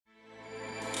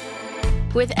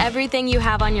With everything you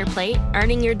have on your plate,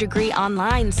 earning your degree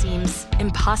online seems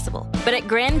impossible. But at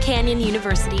Grand Canyon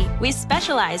University, we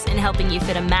specialize in helping you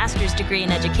fit a master's degree in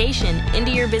education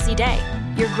into your busy day.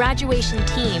 Your graduation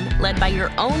team, led by your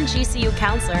own GCU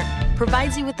counselor,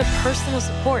 provides you with the personal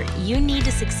support you need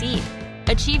to succeed.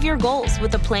 Achieve your goals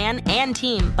with a plan and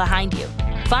team behind you.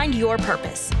 Find your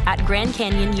purpose at Grand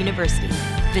Canyon University.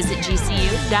 Visit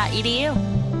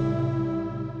gcu.edu.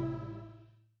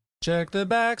 Check the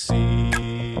back seat.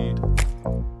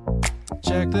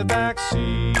 Check the back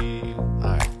seat. All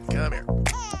right, come here.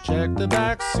 Check the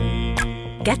back seat.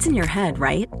 Gets in your head,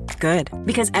 right? Good.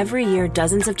 Because every year,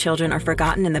 dozens of children are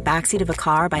forgotten in the backseat of a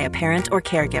car by a parent or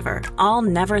caregiver. All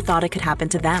never thought it could happen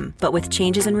to them. But with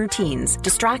changes in routines,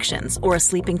 distractions, or a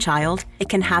sleeping child, it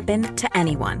can happen to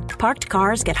anyone. Parked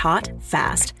cars get hot,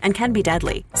 fast, and can be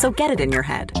deadly. So get it in your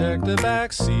head. Check the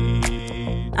back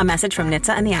seat. A message from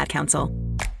NHTSA and the Ad Council.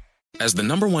 As the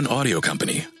 #1 audio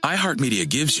company, iHeartMedia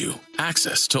gives you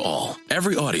access to all.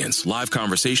 Every audience, live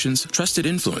conversations, trusted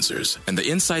influencers, and the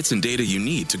insights and data you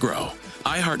need to grow.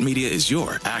 iHeartMedia is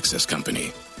your access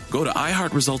company. Go to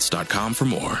iHeartResults.com for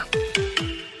more.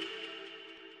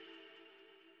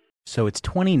 So it's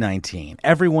 2019.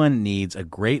 Everyone needs a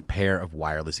great pair of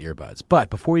wireless earbuds. But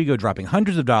before you go dropping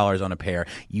hundreds of dollars on a pair,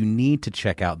 you need to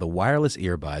check out the wireless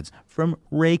earbuds from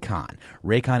Raycon.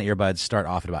 Raycon earbuds start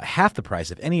off at about half the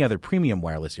price of any other premium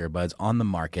wireless earbuds on the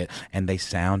market, and they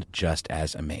sound just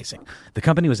as amazing. The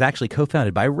company was actually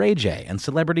co-founded by Ray J, and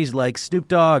celebrities like Snoop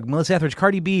Dogg, Melissa Etheridge,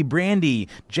 Cardi B, Brandy,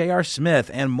 J.R.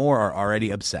 Smith, and more are already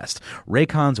obsessed.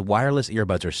 Raycon's wireless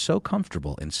earbuds are so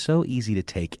comfortable and so easy to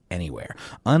take anywhere.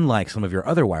 Unlike some of your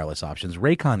other wireless options,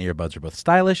 Raycon earbuds are both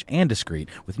stylish and discreet,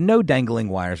 with no dangling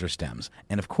wires or stems.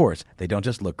 And of course, they don't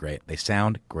just look great, they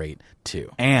sound great too.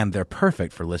 And they're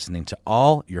perfect for listening to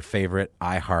all your favorite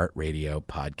iHeartRadio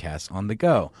podcasts on the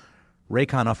go.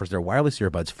 Raycon offers their wireless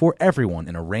earbuds for everyone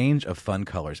in a range of fun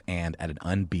colors and at an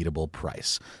unbeatable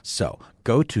price. So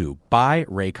go to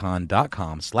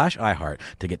buyraycon.com/iHeart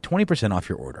to get 20% off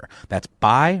your order. That's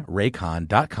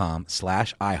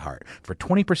buyraycon.com/iHeart for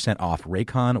 20% off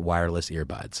Raycon wireless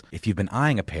earbuds. If you've been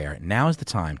eyeing a pair, now is the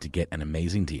time to get an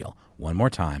amazing deal. One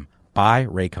more time,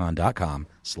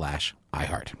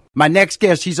 buyraycon.com/iHeart. My next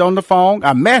guest, she's on the phone.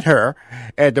 I met her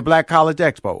at the Black College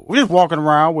Expo. We're just walking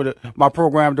around with my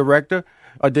program director,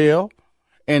 Adele,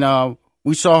 and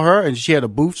we saw her, and she had a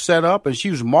booth set up, and she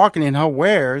was marketing her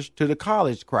wares to the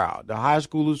college crowd, the high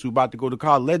schoolers who about to go to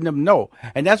college, letting them know.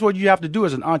 And that's what you have to do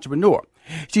as an entrepreneur.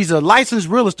 She's a licensed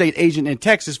real estate agent in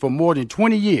Texas for more than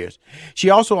 20 years. She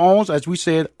also owns, as we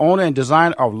said, owner and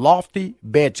designer of Lofty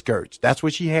Bed Skirts. That's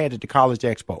what she had at the College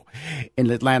Expo in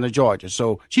Atlanta, Georgia.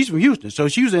 So she's from Houston. So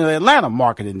she was in Atlanta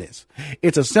marketing this.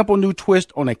 It's a simple new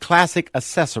twist on a classic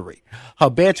accessory.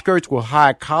 Her bed skirts will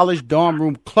hide college dorm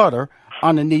room clutter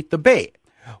underneath the bed.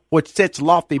 What sets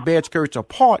Lofty Bed Skirts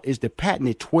apart is the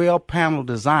patented 12-panel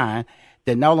design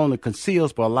that not only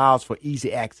conceals but allows for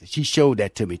easy access. She showed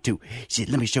that to me too. She said,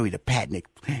 "Let me show you the patent."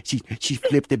 She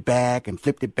flipped it back and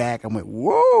flipped it back. I went,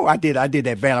 "Whoa!" I did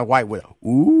that Vanna White with her.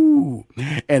 Ooh.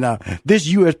 And this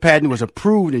U.S. patent was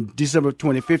approved in December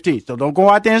 2015. So don't go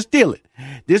out there and steal it.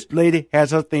 This lady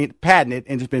has her thing patented,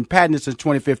 and it's been patented since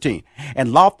 2015.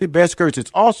 And Lofty Bed Skirts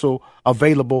is also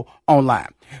available online.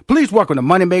 Please welcome to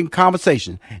Money Making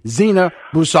Conversation, Zena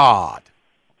Broussard.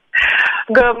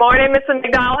 Good morning, Mr.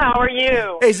 McDonald. How are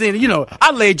you? Hey, Zena, you know,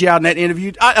 I laid you out in that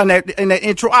interview, in that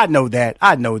intro. I know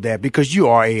that because you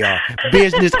are a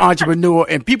business entrepreneur,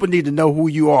 and people need to know who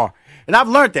you are. And I've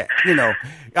learned that, you know.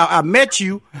 I met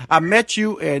you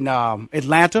in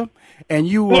Atlanta, and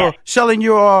you were selling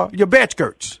your bed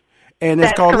skirts, and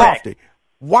it's called correct. Lofty.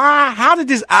 How did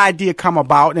this idea come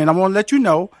about? And I want to let you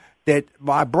know that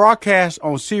I broadcast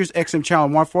on Sirius XM Channel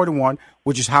 141,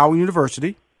 which is Howard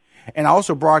University. And I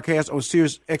also broadcast on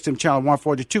Sirius XM Channel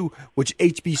 142, which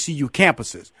is HBCU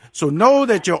campuses. So know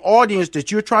that your audience that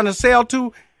you're trying to sell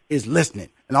to is listening.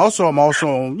 And also, I'm also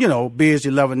on, Biz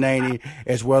 1190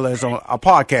 as well as on a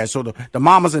podcast. So the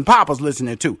mamas and papas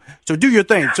listening too. So do your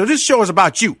thing. So this show is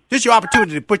about you. This is your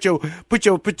opportunity to put your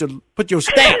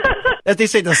stamp, as they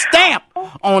say, the stamp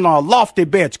on our Lofty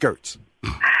Bed Skirts.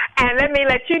 And let me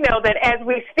let you know that as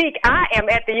we speak, I am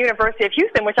at the University of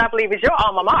Houston, which I believe is your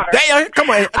alma mater.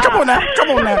 Come on now.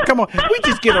 We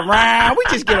just get around.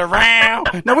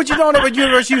 Now, what you doing over at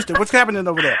University of Houston? What's happening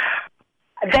over there?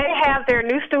 They have their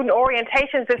new student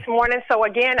orientations this morning. So,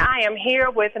 again, I am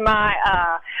here with my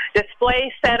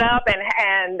display set up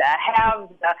and have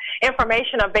the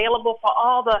information available for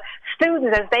all the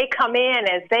students as they come in,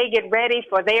 as they get ready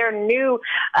for their new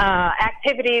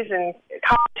activities and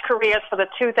college careers for the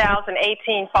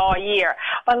 2018 fall year.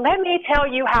 But let me tell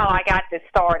you how I got this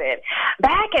started.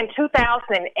 Back in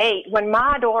 2008, when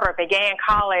my daughter began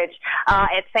college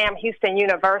at Sam Houston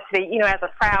University, as a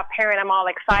proud parent, I'm all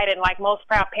excited. Like most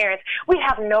proud parents, we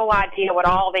have no idea what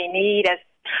all they need as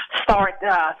start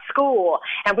school.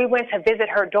 And we went to visit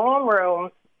her dorm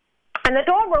room. And the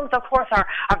dorm rooms, of course, are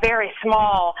very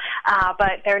small,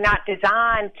 but they're not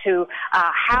designed to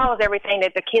house everything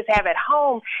that the kids have at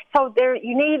home. So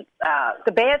you need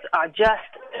the beds are just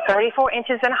 34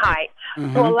 inches in height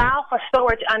to allow for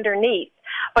storage underneath.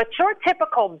 But your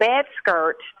typical bed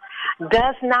skirt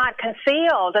does not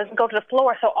conceal, doesn't go to the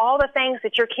floor. So all the things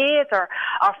that your kids are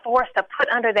forced to put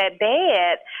under that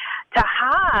bed to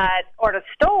hide or to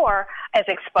store is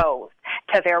exposed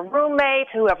to their roommates,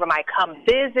 whoever might come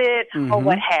visit, or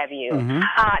what have you.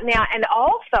 Now, and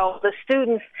also the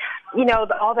students,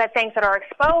 all that things that are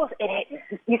exposed,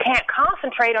 you can't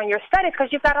concentrate on your studies because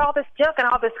you've got all this junk and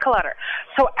all this clutter.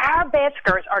 So our bed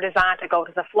skirts are designed to go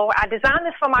to the floor. I designed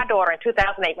this for my daughter in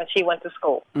 2008 when she went to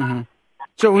school.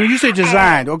 So when you say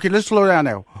designed, okay, let's slow down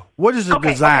now. What is a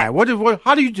design? Okay.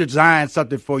 How do you design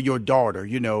something for your daughter? Are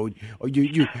you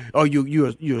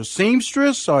a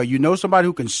seamstress, or somebody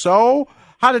who can sew?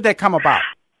 How did that come about?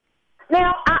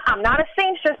 Now, I'm not a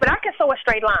seamstress, but I can sew a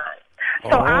straight line.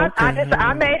 So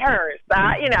I made hers.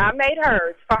 I made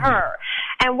hers for her.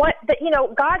 And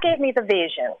God gave me the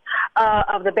vision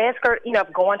of the bed skirt,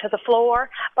 going to the floor.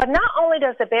 But not only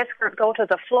does the bed skirt go to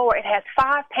the floor, it has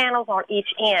 5 panels on each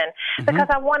end because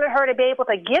I wanted her to be able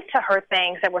to get to her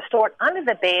things that were stored under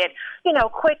the bed,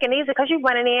 quick and easy because you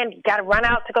running in, you got to run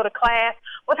out to go to class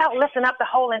without lifting up the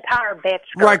whole entire bed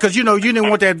skirt. Right, because, you didn't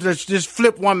want that just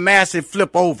flip one massive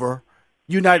flip over.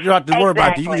 You don't have to worry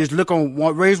about it. You can just look on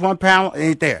raise one panel, it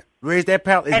ain't there. Raise that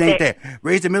panel, it ain't there.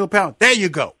 Raise the middle panel, there you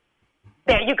go.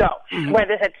 There you go.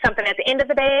 Whether it's something at the end of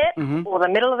the bed or the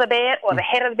middle of the bed or the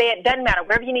head of the bed, doesn't matter.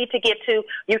 Wherever you need to get to,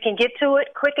 you can get to it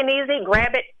quick and easy,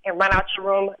 grab it, and run out your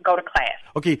room, go to class.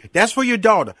 Okay, that's for your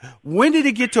daughter. When did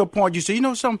it get to a point you say,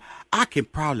 something, I can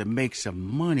probably make some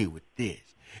money with this?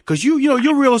 Because you're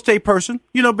a real estate person.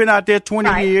 Been out there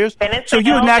 20 years. So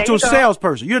you're a natural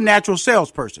salesperson. You're a natural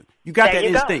salesperson. You got that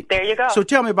instinct. There you go. So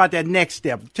tell me about that next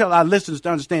step. Tell our listeners to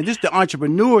understand this is the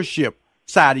entrepreneurship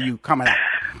side of you coming out.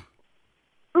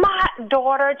 My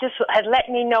daughter just had let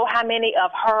me know how many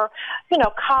of her,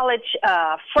 college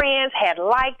friends had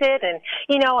liked it, and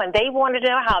and they wanted to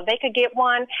know how they could get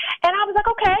one. And I was like,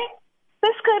 okay,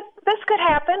 this could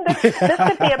happen. This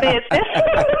could be a business.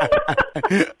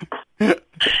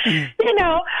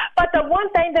 But the one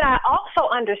thing that I also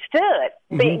understood,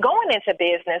 going into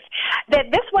business, that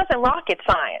this wasn't rocket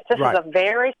science. This is a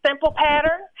very simple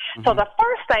pattern. So the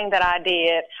first thing that I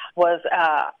did was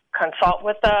consult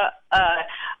with a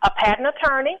patent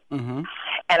attorney, and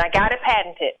I got it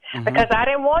patented because I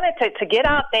didn't want it to get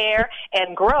out there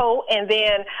and grow, and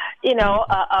then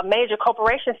a major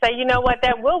corporation say, you know what,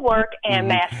 that will work, and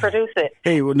mass produce it.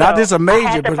 Hey, well, not just a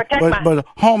major, but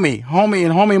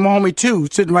homie too,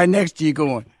 sitting right next to you,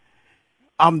 going,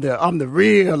 I'm the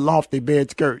real lofty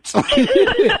bed skirts.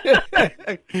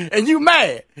 And you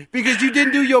mad because you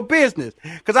didn't do your business.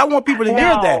 Because I want people to hear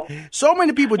that. So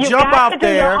many people jump out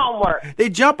there. They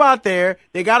jump out there.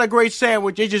 They got a great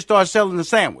sandwich. They just start selling the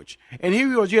sandwich. And here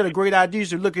you had a great idea.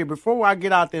 So look, before I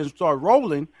get out there and start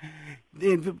rolling,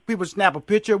 then people snap a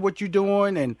picture of what you're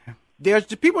doing, and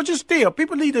people just steal.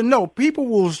 People need to know. People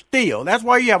will steal. That's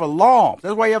why you have alarms.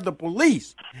 That's why you have the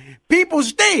police. People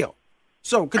steal.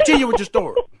 So continue with your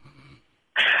story.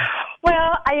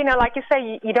 Well, like you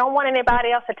say, you don't want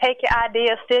anybody else to take your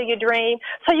idea, steal your dream.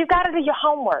 So you got to do your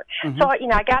homework. So, I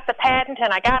got the patent,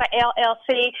 and I got an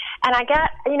LLC, and I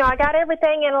got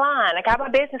everything in line. I got my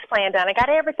business plan done. I got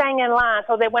everything in line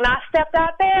so that when I stepped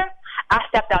out there, I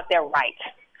stepped out there right.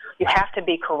 You have to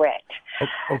be correct.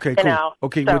 Okay, cool.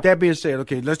 Okay, so, with that being said,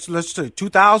 okay, let's say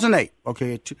 2008.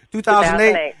 Okay,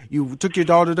 2008, you took your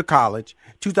daughter to college.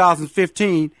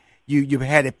 2015. You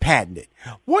had it patented.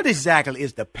 What exactly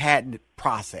is the patent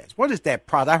process? What is that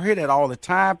process? I hear that all the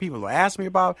time. People will ask me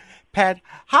about patent.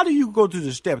 How do you go through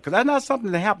the steps? Because that's not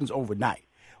something that happens overnight.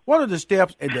 What are the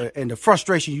steps and the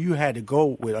frustration you had to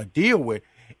go with or deal with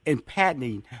in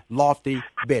patenting lofty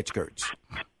bed skirts?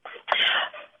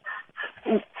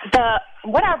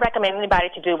 What I recommend anybody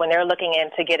to do when they're looking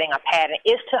into getting a patent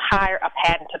is to hire a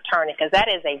patent attorney, because that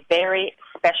is a very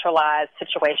specialized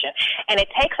situation. And it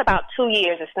takes about 2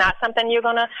 years. It's not something you're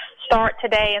going to start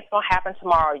today and it's going to happen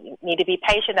tomorrow. You need to be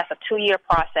patient. That's a 2-year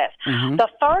process. Mm-hmm. The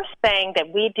first thing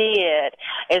that we did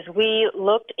is we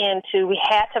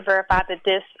had to verify that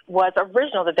this was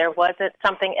original, that there wasn't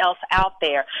something else out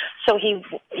there. So he,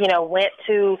 went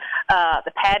to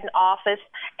the patent office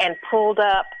and pulled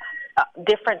up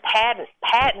different patents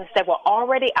that were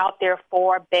already out there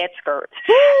for bed skirts.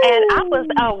 And I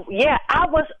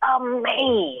was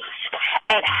amazed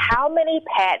at how many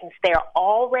patents there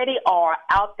already are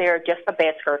out there just for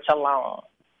bed skirts alone.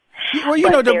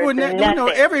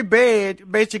 Well, every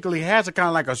bed basically has a kind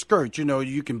of like a skirt.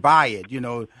 You can buy it.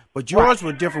 But yours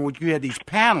were different. You had these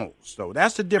panels, so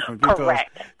that's the difference.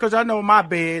 Because I know my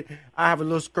bed, I have a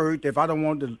little skirt. If I don't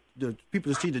want the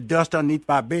people to see the dust underneath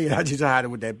my bed, I just hide it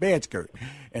with that bed skirt.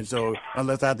 And so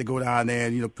unless I have to go down there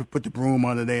and put the broom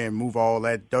under there and move all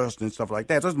that dust and stuff like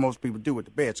that, that's what most people do with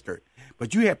the bed skirt.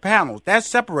 But you had panels that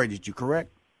separated you,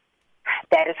 correct?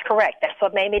 That is correct. That's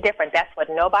what made me different. That's what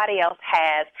nobody else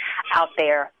has out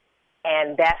there,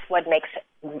 and that's what makes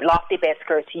Lofty Bed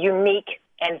Skirts unique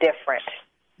and different.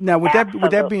 Now, with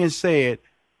that being said,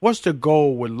 what's the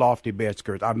goal with Lofty Bed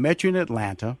Skirts? I met you in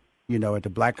Atlanta, at the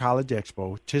Black College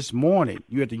Expo. This morning,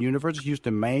 you at the University of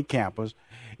Houston main campus.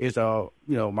 Is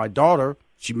my daughter,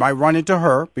 she might run into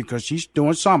her because she's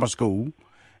doing summer school.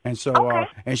 And so,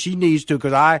 and she needs to,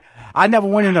 because I never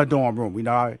went in her dorm room.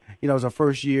 It was her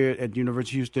first year at the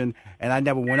University of Houston, and I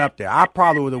never went up there. I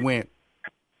probably would have went,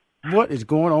 what is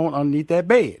going on underneath that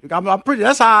bed?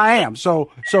 That's how I am.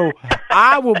 So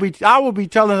I will be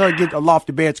telling her to get a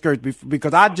Lofty Bed Skirts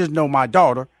because I just know my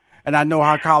daughter, and I know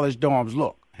how college dorms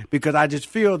look. Because I just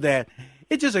feel that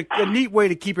it's just a neat way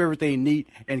to keep everything neat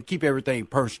and keep everything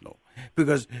personal.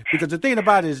 Because the thing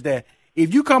about it is that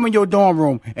if you come in your dorm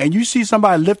room and you see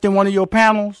somebody lifting one of your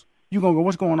panels, you're going to go,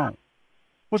 what's going on?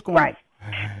 What's going on?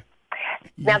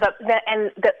 Now,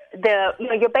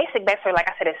 your basic bed skirt, like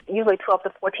I said, is usually 12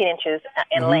 to 14 inches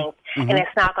in length, and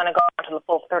it's not going to go up to the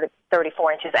full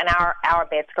 34 inches, and our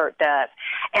bed skirt does.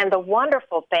 And the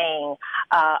wonderful thing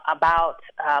about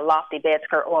Lofty Bed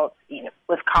Skirt,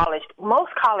 with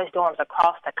most college dorms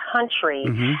across the country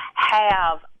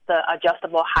have the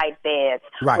adjustable height beds,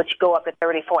 which go up to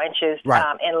 34 inches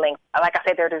in length. Like I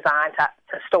said, they're designed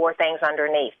to store things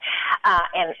underneath.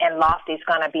 And Lofty's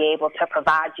going to be able to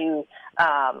provide you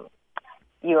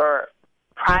your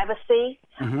privacy,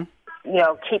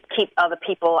 keep other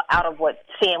people out of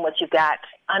seeing what you got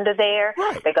under there.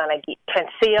 They're going to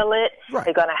conceal it.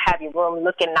 They're going to have your room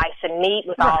looking nice and neat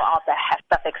with all the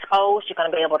stuff exposed. You're going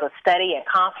to be able to study and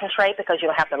concentrate because you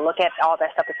don't have to look at all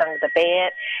that stuff that's under the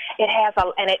bed. It has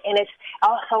and it's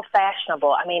also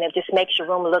fashionable. I mean, it just makes your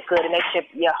room look good. It makes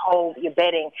your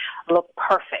bedding look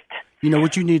perfect.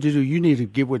 What you need to do? You need to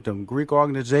get with them Greek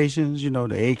organizations. The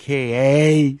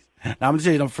AKAs. Now I'm just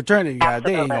saying, fraternity guys,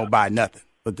 they ain't gonna buy nothing.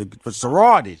 But for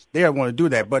sororities, they don't want to do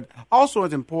that. But also,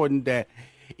 it's important that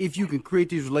if you can create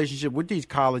these relationships with these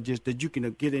colleges, that you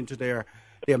can get into their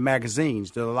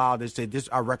magazines that allow them to say, "This,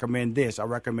 I recommend this, I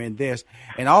recommend this,"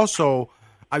 and also,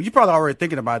 you're probably already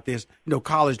thinking about this.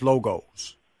 College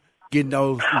logos, getting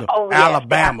those,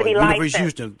 Alabama, University of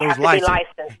Houston, those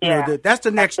licenses. That's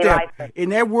the next step in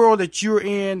that world that you're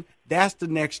in. That's the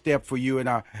next step for you, and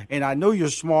I know you're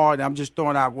smart. And I'm just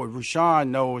throwing out what Rashawn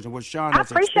knows and what Sean has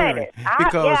experienced.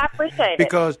 I appreciate it.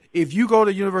 Because if you go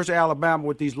to University of Alabama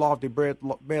with these Lofty bed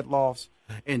lofts,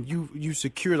 and you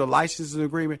secure the licensing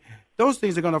agreement, those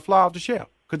things are going to fly off the shelf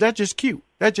because that's just cute.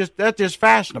 That's just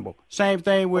fashionable. Same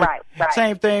thing with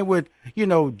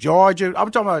Georgia.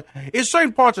 I'm talking about it's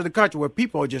certain parts of the country where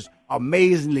people are just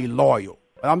amazingly loyal.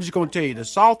 And I'm just going to tell you the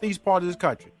southeast part of this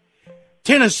country.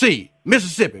 Tennessee,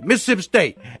 Mississippi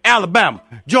State, Alabama,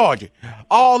 Georgia,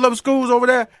 all them schools over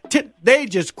there, they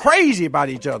just crazy about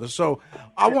each other. So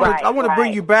I want to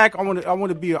bring you back.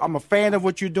 I'm a fan of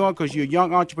what you're doing because you're a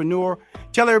young entrepreneur.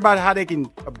 Tell everybody how they can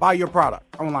buy your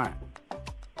product online.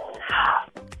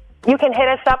 You can hit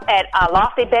us up at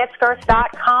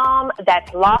LoftyBedSkirts.com.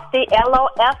 That's Lofty,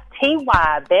 LOFTY,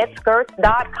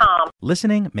 bedskirts.com.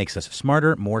 Listening makes us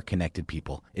smarter, more connected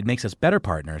people. It makes us better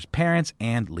partners, parents,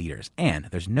 and leaders. And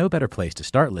there's no better place to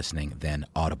start listening than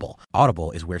Audible.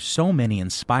 Audible is where so many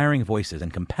inspiring voices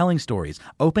and compelling stories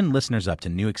open listeners up to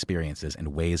new experiences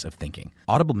and ways of thinking.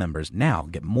 Audible members now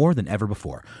get more than ever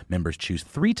before. Members choose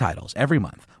 3 titles every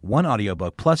month, 1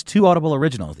 audiobook plus 2 Audible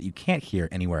originals that you can't hear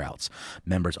anywhere else.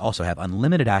 Members also have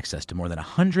unlimited access to more than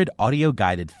 100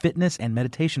 audio-guided fitness and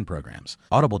meditation programs.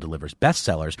 Audible delivers delivers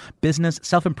bestsellers, business,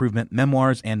 self-improvement,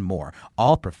 memoirs, and more,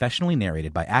 all professionally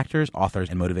narrated by actors, authors,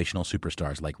 and motivational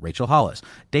superstars like Rachel Hollis,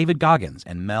 David Goggins,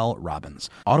 and Mel Robbins.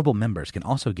 Audible members can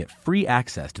also get free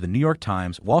access to the New York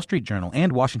Times, Wall Street Journal,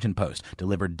 and Washington Post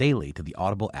delivered daily to the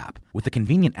Audible app. With the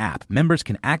convenient app, members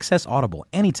can access Audible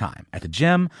anytime, at the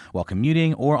gym, while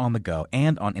commuting, or on the go,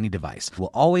 and on any device. We'll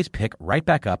always pick right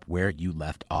back up where you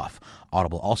left off.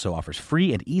 Audible also offers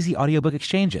free and easy audiobook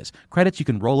exchanges, credits you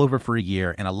can roll over for a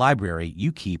year, and a library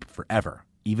you keep forever,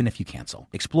 even if you cancel.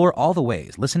 Explore all the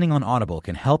ways listening on Audible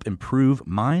can help improve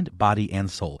mind, body,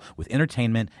 and soul with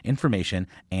entertainment, information,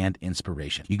 and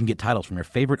inspiration. You can get titles from your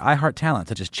favorite iHeart talent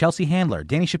such as Chelsea Handler,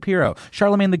 Danny Shapiro,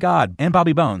 Charlemagne the God, and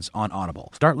Bobby Bones on Audible.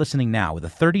 Start listening now with a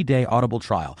 30-day Audible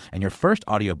trial, and your first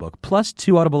audiobook plus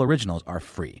 2 Audible originals are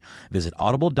free. Visit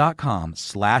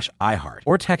audible.com/iHeart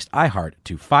or text iHeart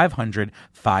to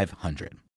 500-500.